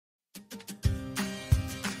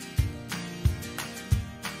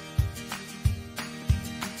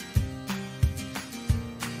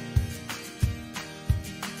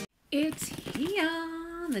It's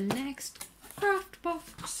here, the next craft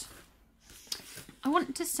box. I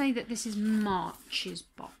want to say that this is March's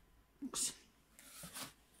box,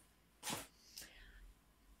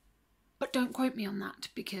 but don't quote me on that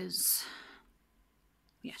because,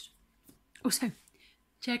 yes. Also,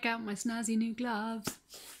 check out my snazzy new gloves.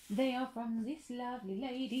 They are from this lovely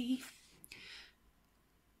lady.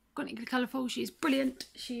 Got it colourful. She is brilliant.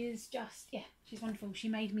 She is just, yeah, she's wonderful. She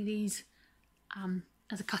made me these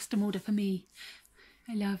as a custom order for me.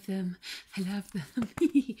 I love them. I love them.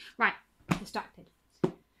 Right, distracted.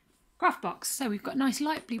 Craft box. So we've got a nice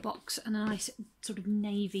light blue box and a nice sort of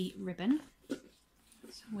navy ribbon.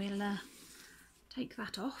 So we'll take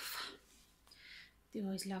that off. Do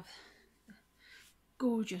always love the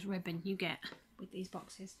gorgeous ribbon you get with these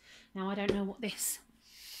boxes. Now I don't know what this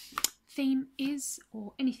theme is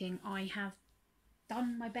or anything. I have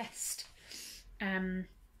done my best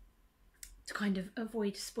to kind of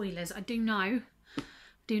avoid spoilers. I do know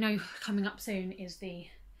coming up soon is the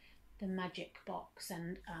magic box,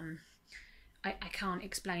 and I can't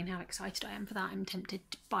explain how excited I am for that. I'm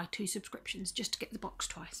tempted to buy 2 subscriptions just to get the box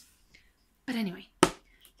twice. But anyway,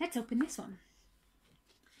 let's open this one.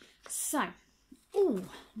 So, oh,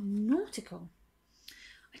 nautical.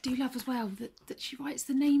 I do love as well that she writes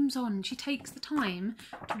the names on. She takes the time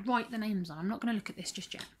to write the names on. I'm not going to look at this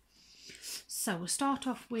just yet. So we'll start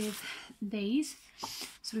off with these.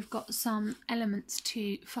 So we've got some elements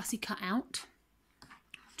to fussy cut out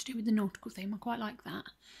to do with the nautical theme. I quite like that.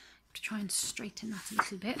 To try and straighten that a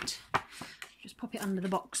little bit. Just pop it under the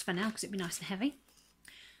box for now because it'd be nice and heavy.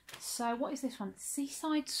 So what is this one?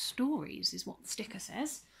 Seaside Stories is what the sticker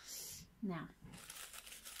says. Now,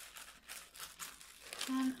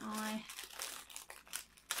 can I...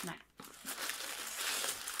 No.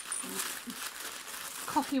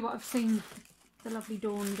 Copy what I've seen the lovely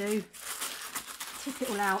Dawn do. Tip it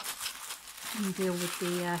all out and deal with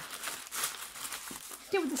the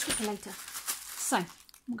sticker later. So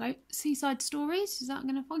we'll go Seaside Stories. Is that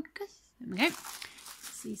going to focus? There we go.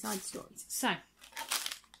 Seaside Stories. So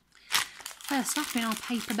first up in our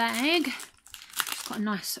paper bag, it's got a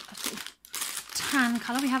nice sort of tan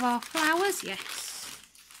colour. We have our flowers. Yes.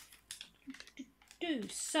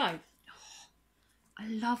 So I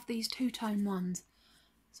love these two-tone ones.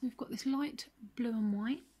 So we've got this light blue and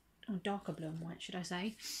white, or darker blue and white should I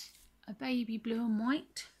say, a baby blue and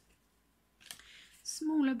white,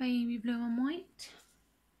 smaller baby blue and white.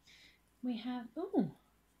 We have, ooh,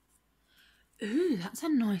 that's a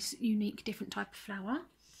nice unique different type of flower,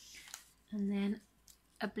 and then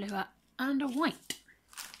a bluer and a white.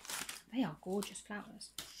 They are gorgeous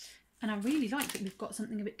flowers, and I really like that we've got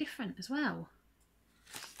something a bit different as well.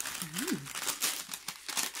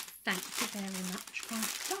 Thank you very much for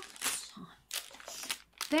that.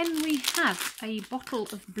 Then we have a bottle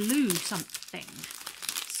of blue something.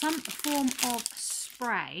 Some form of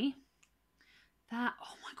spray. That,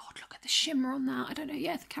 oh my god, look at the shimmer on that. I don't know,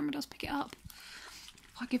 yeah, the camera does pick it up.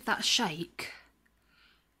 If I give that a shake,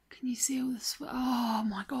 can you see all the oh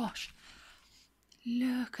my gosh.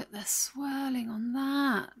 Look at the swirling on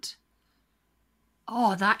that.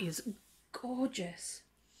 Oh, that is gorgeous.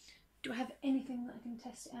 Do I have anything that I can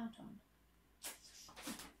test it out on?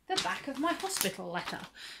 The back of my hospital letter,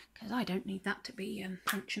 because I don't need that to be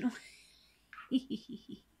functional.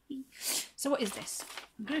 So what is this?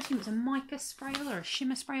 I'm going to assume it's a mica spray or a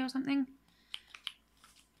shimmer spray or something.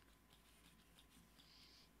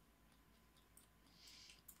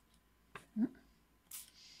 Oh,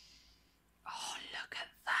 look at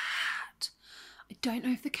that. I don't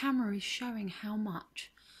know if the camera is showing how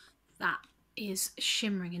much that is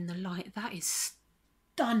shimmering in the light. That is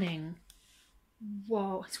stunning.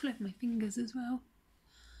 Whoa, it's all over my fingers as well.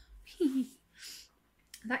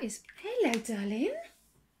 That is, hello darling.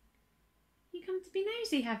 You come to be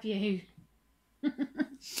nosy, have you?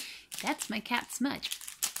 That's my cat Squdge.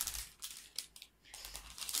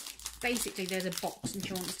 Basically there's a box and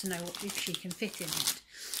she wants to know if she can fit in it.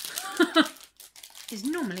 Is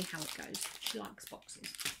normally how it goes. She likes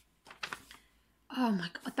boxes. Oh my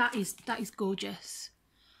god, that is gorgeous.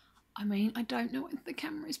 I mean, I don't know if the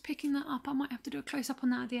camera is picking that up. I might have to do a close-up on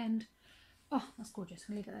that at the end. Oh, that's gorgeous.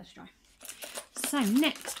 I'll leave it there to dry. So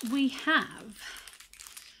next we have...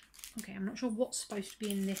 Okay, I'm not sure what's supposed to be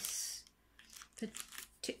in this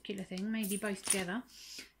particular thing. Maybe both together.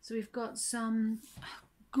 So we've got some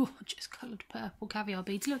gorgeous coloured purple caviar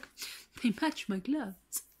beads. Look, they match my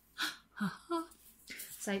gloves.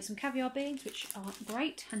 So some caviar beads, which are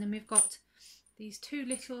great. And then we've got these two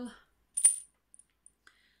little...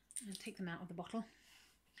 I'll take them out of the bottle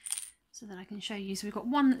so that I can show you. So we've got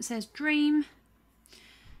one that says Dream,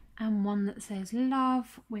 and one that says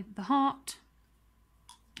love with the heart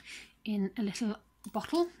in a little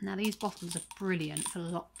bottle. Now these bottles are brilliant for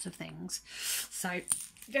lots of things, so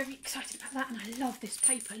very excited about that. And I love this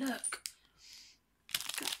paper. Look,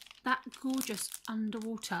 that gorgeous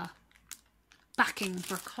underwater backing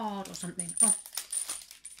for a card or something. Oh,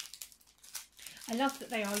 I love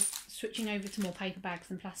that they are switching over to more paper bags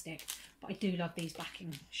than plastic, but I do love these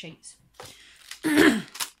backing sheets.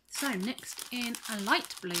 So next, in a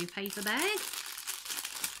light blue paper bag,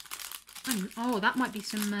 oh, that might be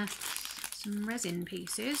some resin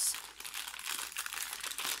pieces,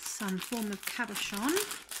 some form of cabochon.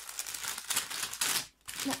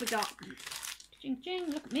 What we got? Jing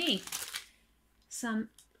jing, look at me. Some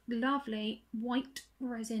lovely white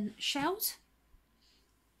resin shells.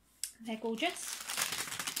 They're gorgeous.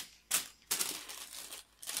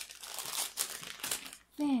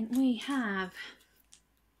 Then we have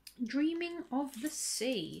Dreaming of the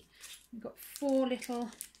Sea. We've got 4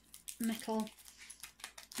 little metal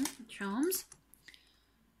charms.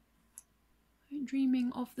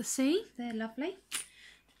 Dreaming of the Sea. They're lovely.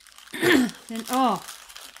 Then oh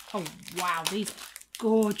wow, these are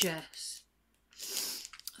gorgeous.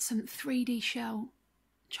 Some 3D shell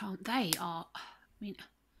charm. They are, I mean,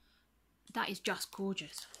 that is just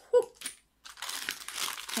gorgeous. Woo.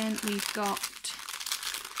 Then we've got,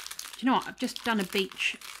 do you know what, I've just done a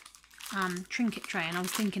beach trinket tray, and I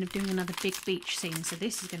was thinking of doing another big beach scene, so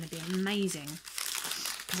this is going to be amazing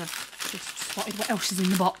because I've just spotted what else is in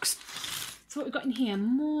the box. So what we've got in here,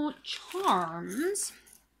 more charms.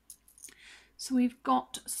 So we've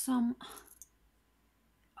got some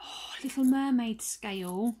Little Mermaid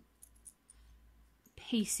scale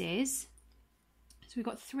pieces. So we've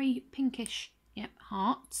got 3 pinkish,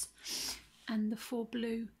 hearts, and the 4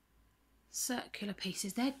 blue circular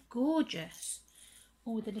pieces. They're gorgeous.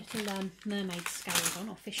 All the little mermaid scales on,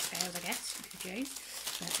 or fish scales, I guess you could use.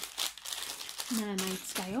 But mermaid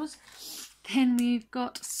scales. Then we've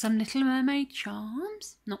got some Little Mermaid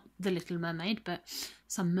charms. Not the Little Mermaid, but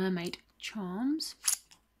some mermaid charms.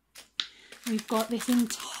 We've got this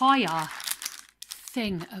entire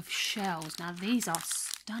thing of shells. Now these are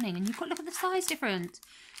stunning, and you've got, look at the size difference.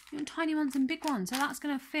 You've got tiny ones and big ones, so that's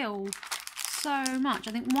going to fill so much.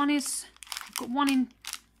 I think I've got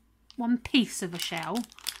one piece of a shell,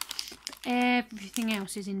 but everything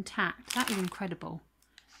else is intact. That is incredible.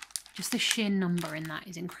 Just the sheer number in that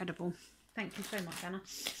is incredible. Thank you so much, Anna.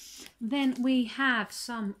 Then we have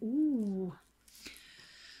some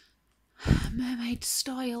mermaid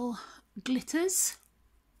style glitters.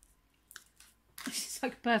 This is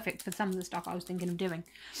like perfect for some of the stuff I was thinking of doing.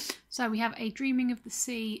 So we have a Dreaming of the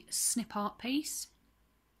Sea snip art piece,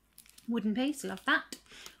 wooden piece, love that.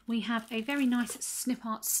 We have a very nice snip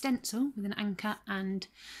art stencil with an anchor and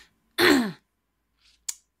the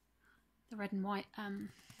red and white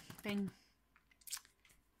thing.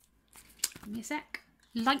 Give me a sec.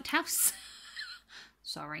 Lighthouse.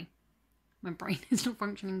 Sorry, my brain is not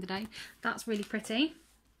functioning today. That's really pretty.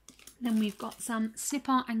 Then we've got some snip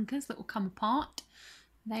art anchors that will come apart.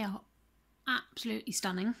 They are absolutely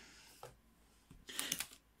stunning.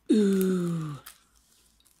 Ooh.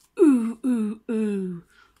 Ooh, ooh, ooh.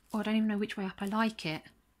 Oh, I don't even know which way up I like it.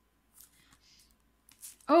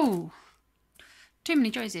 Oh, too many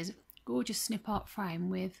choices. Gorgeous snip art frame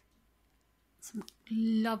with some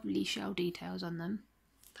lovely shell details on them.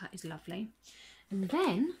 That is lovely. And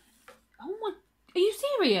then, oh my, are you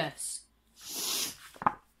serious?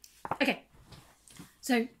 Okay,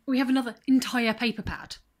 so we have another entire paper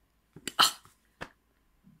pad. Oh.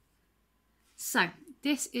 So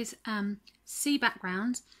this is sea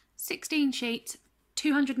backgrounds, 16 sheets,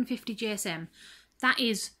 250 GSM. That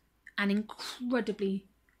is an incredibly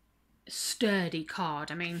sturdy card.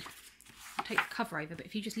 I mean, I'll take the cover over, but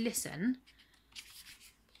if you just listen,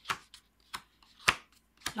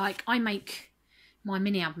 like I make my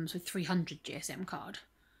mini albums with 300 GSM card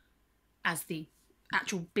as the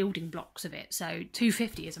actual building blocks of it, so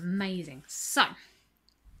 250 is amazing. So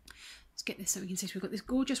let's get this so we can see. So we've got this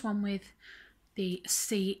gorgeous one with the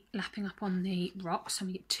sea lapping up on the rocks, and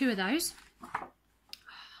we get 2 of those.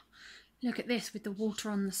 Look at this with the water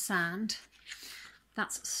on the sand.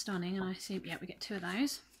 That's stunning, and I assume, yeah, we get 2 of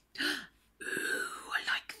those. Ooh, I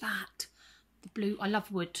like that. The blue, I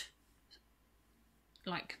love wood,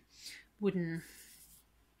 like wooden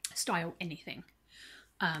style anything.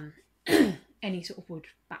 Any sort of wood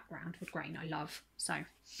background, wood grain, I love. So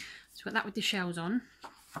we've got that with the shells on.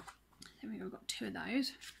 There we go, we've got 2 of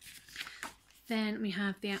those. Then we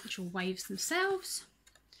have the actual waves themselves.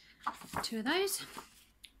 2 of those.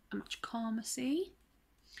 A much calmer sea.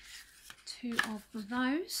 2 of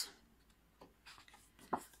those.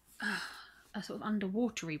 a sort of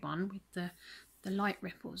underwatery one with the light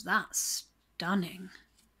ripples. That's stunning.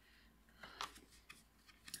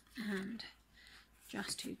 And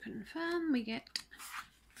just to confirm, we get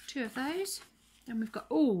 2 of those. Then we've got,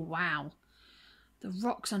 oh wow, the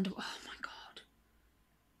rocks under, oh my god.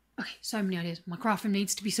 Okay, so many ideas. My craft room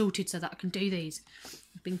needs to be sorted so that I can do these.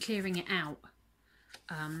 I've been clearing it out.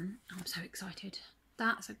 I'm so excited.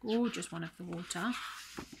 That's a gorgeous one of the water.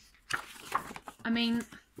 I mean,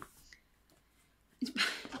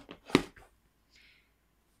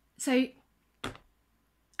 so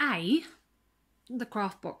the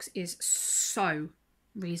craft box is so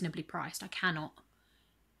reasonably priced. I cannot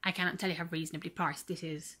tell you how reasonably priced this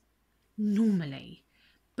is normally.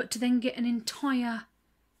 But to then get an entire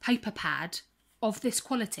paper pad of this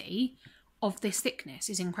quality, of this thickness,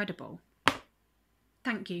 is incredible.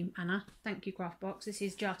 Thank you, Anna. Thank you, craft box. This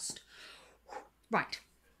is just right.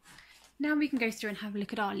 Now we can go through and have a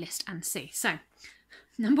look at our list and see. So,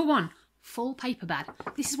 number 1, full paper pad.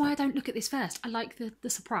 This is why I don't look at this first. I like the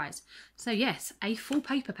surprise. So yes, a full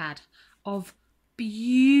paper pad of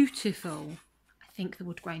beautiful. I think the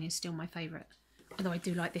wood grain is still my favourite. Although I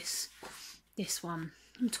do like this one.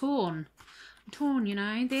 I'm torn, you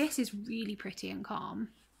know. This is really pretty and calm.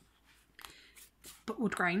 But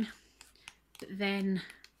wood grain. But then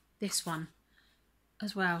this one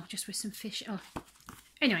as well, just with some fish. Oh,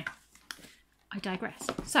 anyway, I digress.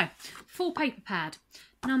 So, full paper pad.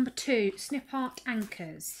 Number 2, snip art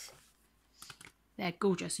anchors. They're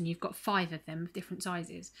gorgeous, and you've got 5 of them of different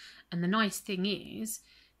sizes. And the nice thing is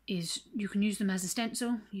you can use them as a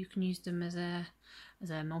stencil. You can use them as a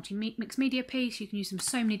mixed media piece. You can use them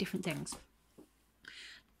so many different things.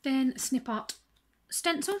 Then snip art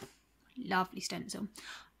stencil. Lovely stencil.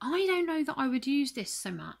 I don't know that I would use this so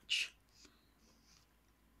much.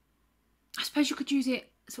 I suppose you could use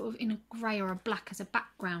it sort of in a grey or a black as a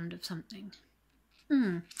background of something.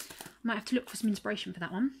 I might have to look for some inspiration for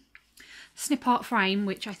that one. Snip art frame,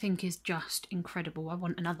 which I think is just incredible. I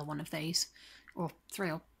want another one of these. Or 3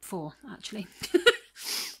 or 4, actually.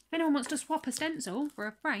 If anyone wants to swap a stencil for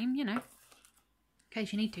a frame, you know. In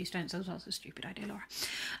case you need 2 stencils. That's a stupid idea,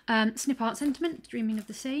 Laura. Snip art sentiment, dreaming of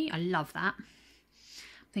the sea. I love that.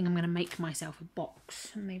 I think I'm going to make myself a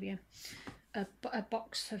box. Maybe a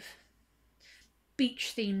box of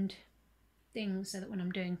beach-themed things, so that when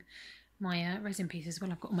I'm doing my resin pieces, well,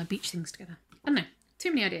 I've got all my beach things together. I don't know.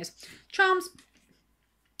 Too many ideas. Charms,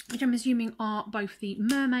 which I'm assuming are both the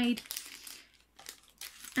mermaid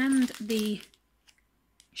and the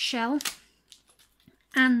shell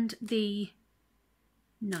and the...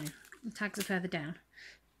 No, the tags are further down.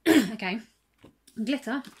 Okay.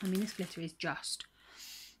 Glitter. I mean, this glitter is just...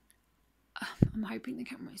 I'm hoping the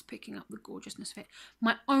camera is picking up the gorgeousness of it.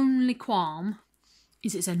 My only qualm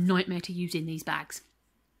is it's a nightmare to use in these bags.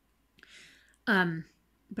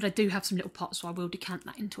 But I do have some little pots, so I will decant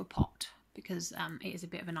that into a pot, because it is a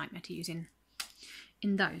bit of a nightmare to use in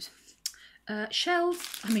those.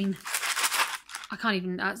 Shells, I mean, I can't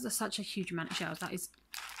even, that's such a huge amount of shells, that is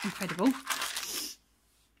incredible.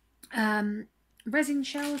 Resin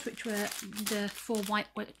shells, which were the 4 white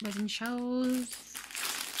resin shells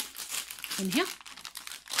in here.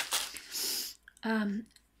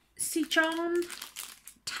 Sea charm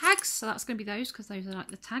tags, so that's going to be those, because those are like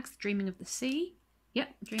the tags. Dreaming of the sea.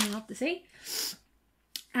 Yep, dreaming of the sea.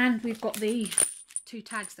 And we've got the 2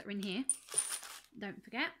 tags that are in here, don't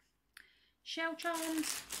forget. Shell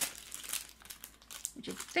charms, which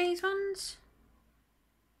are these ones.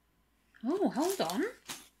 Oh, hold on.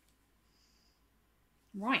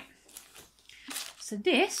 Right, so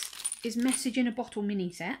this is message in a bottle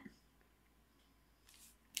mini set.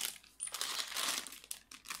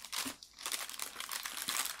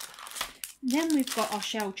 Then we've got our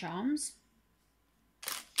shell charms.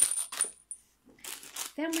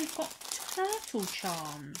 Then we've got turtle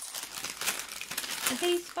charms. Are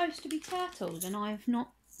these supposed to be turtles and I've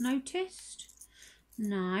not noticed?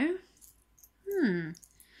 No. So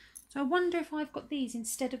I wonder if I've got these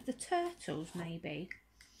instead of the turtles, maybe.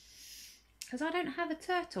 Because I don't have a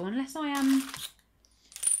turtle unless I am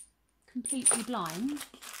completely blind.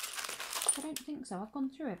 I don't think so. I've gone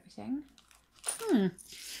through everything.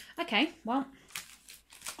 Okay, well,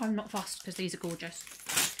 I'm not fussed because these are gorgeous.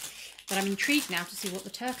 But I'm intrigued now to see what the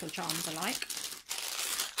turtle charms are like.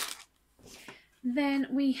 Then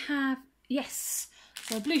we have, yes,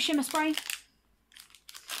 the blue shimmer spray.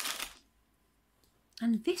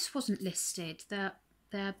 And this wasn't listed, the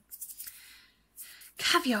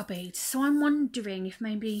caviar beads. So I'm wondering if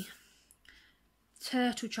maybe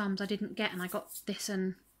turtle charms I didn't get and I got this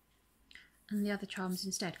and the other charms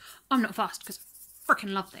instead. I'm not fussed because I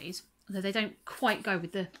freaking love these. although they don't quite go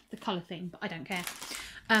with the colour theme, but I don't care.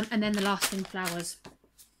 And then the lasting flowers.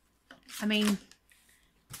 I mean,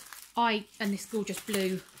 and this gorgeous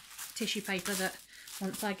blue tissue paper that,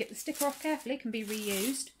 once I get the sticker off carefully, can be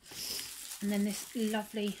reused. And then this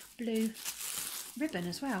lovely blue ribbon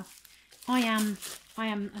as well. I am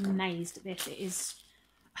amazed at this. It is,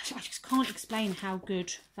 I just can't explain how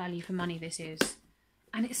good value for money this is.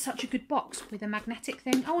 And it's such a good box with a magnetic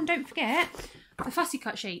thing. Oh, and don't forget the fussy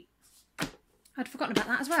cut sheet. I'd forgotten about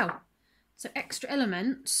that as well. So extra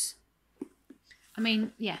elements. I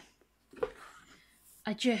mean, yeah.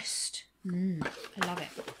 I love it.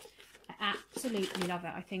 I absolutely love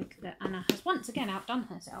it. I think that Anna has once again outdone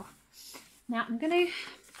herself. Now I'm gonna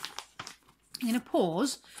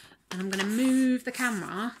pause, and I'm gonna move the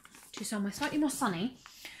camera to somewhere slightly more sunny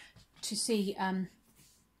to see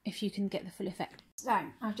if you can get the full effect. So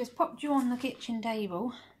I've just popped you on the kitchen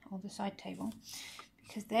table, or the side table,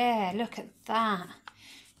 because there, look at that.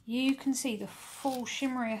 You can see the full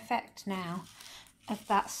shimmery effect now of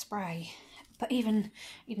that spray. But even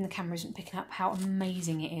the camera isn't picking up how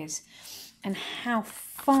amazing it is, and how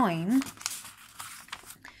fine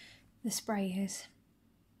the spray is.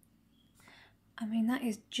 I mean, that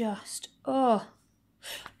is just, oh,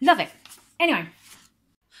 love it. Anyway,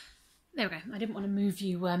 there we go. I didn't want to move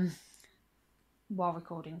you while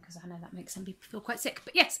recording, because I know that makes some people feel quite sick.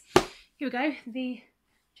 But yes, here we go. Do you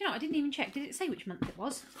know, I didn't even check. Did it say which month it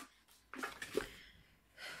was?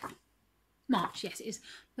 March, yes, it is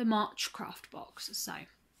the March craft box. So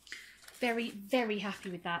very, very happy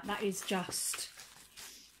with that. That is just,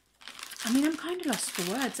 I mean, I'm kind of lost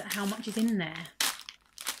for words at how much is in there.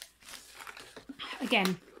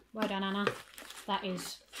 Again, well done, Anna. That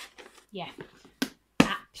is, yeah,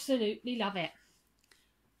 absolutely love it.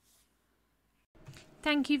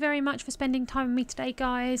 Thank you very much for spending time with me today,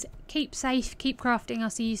 guys. Keep safe, keep crafting. I'll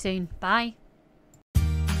see you soon. Bye.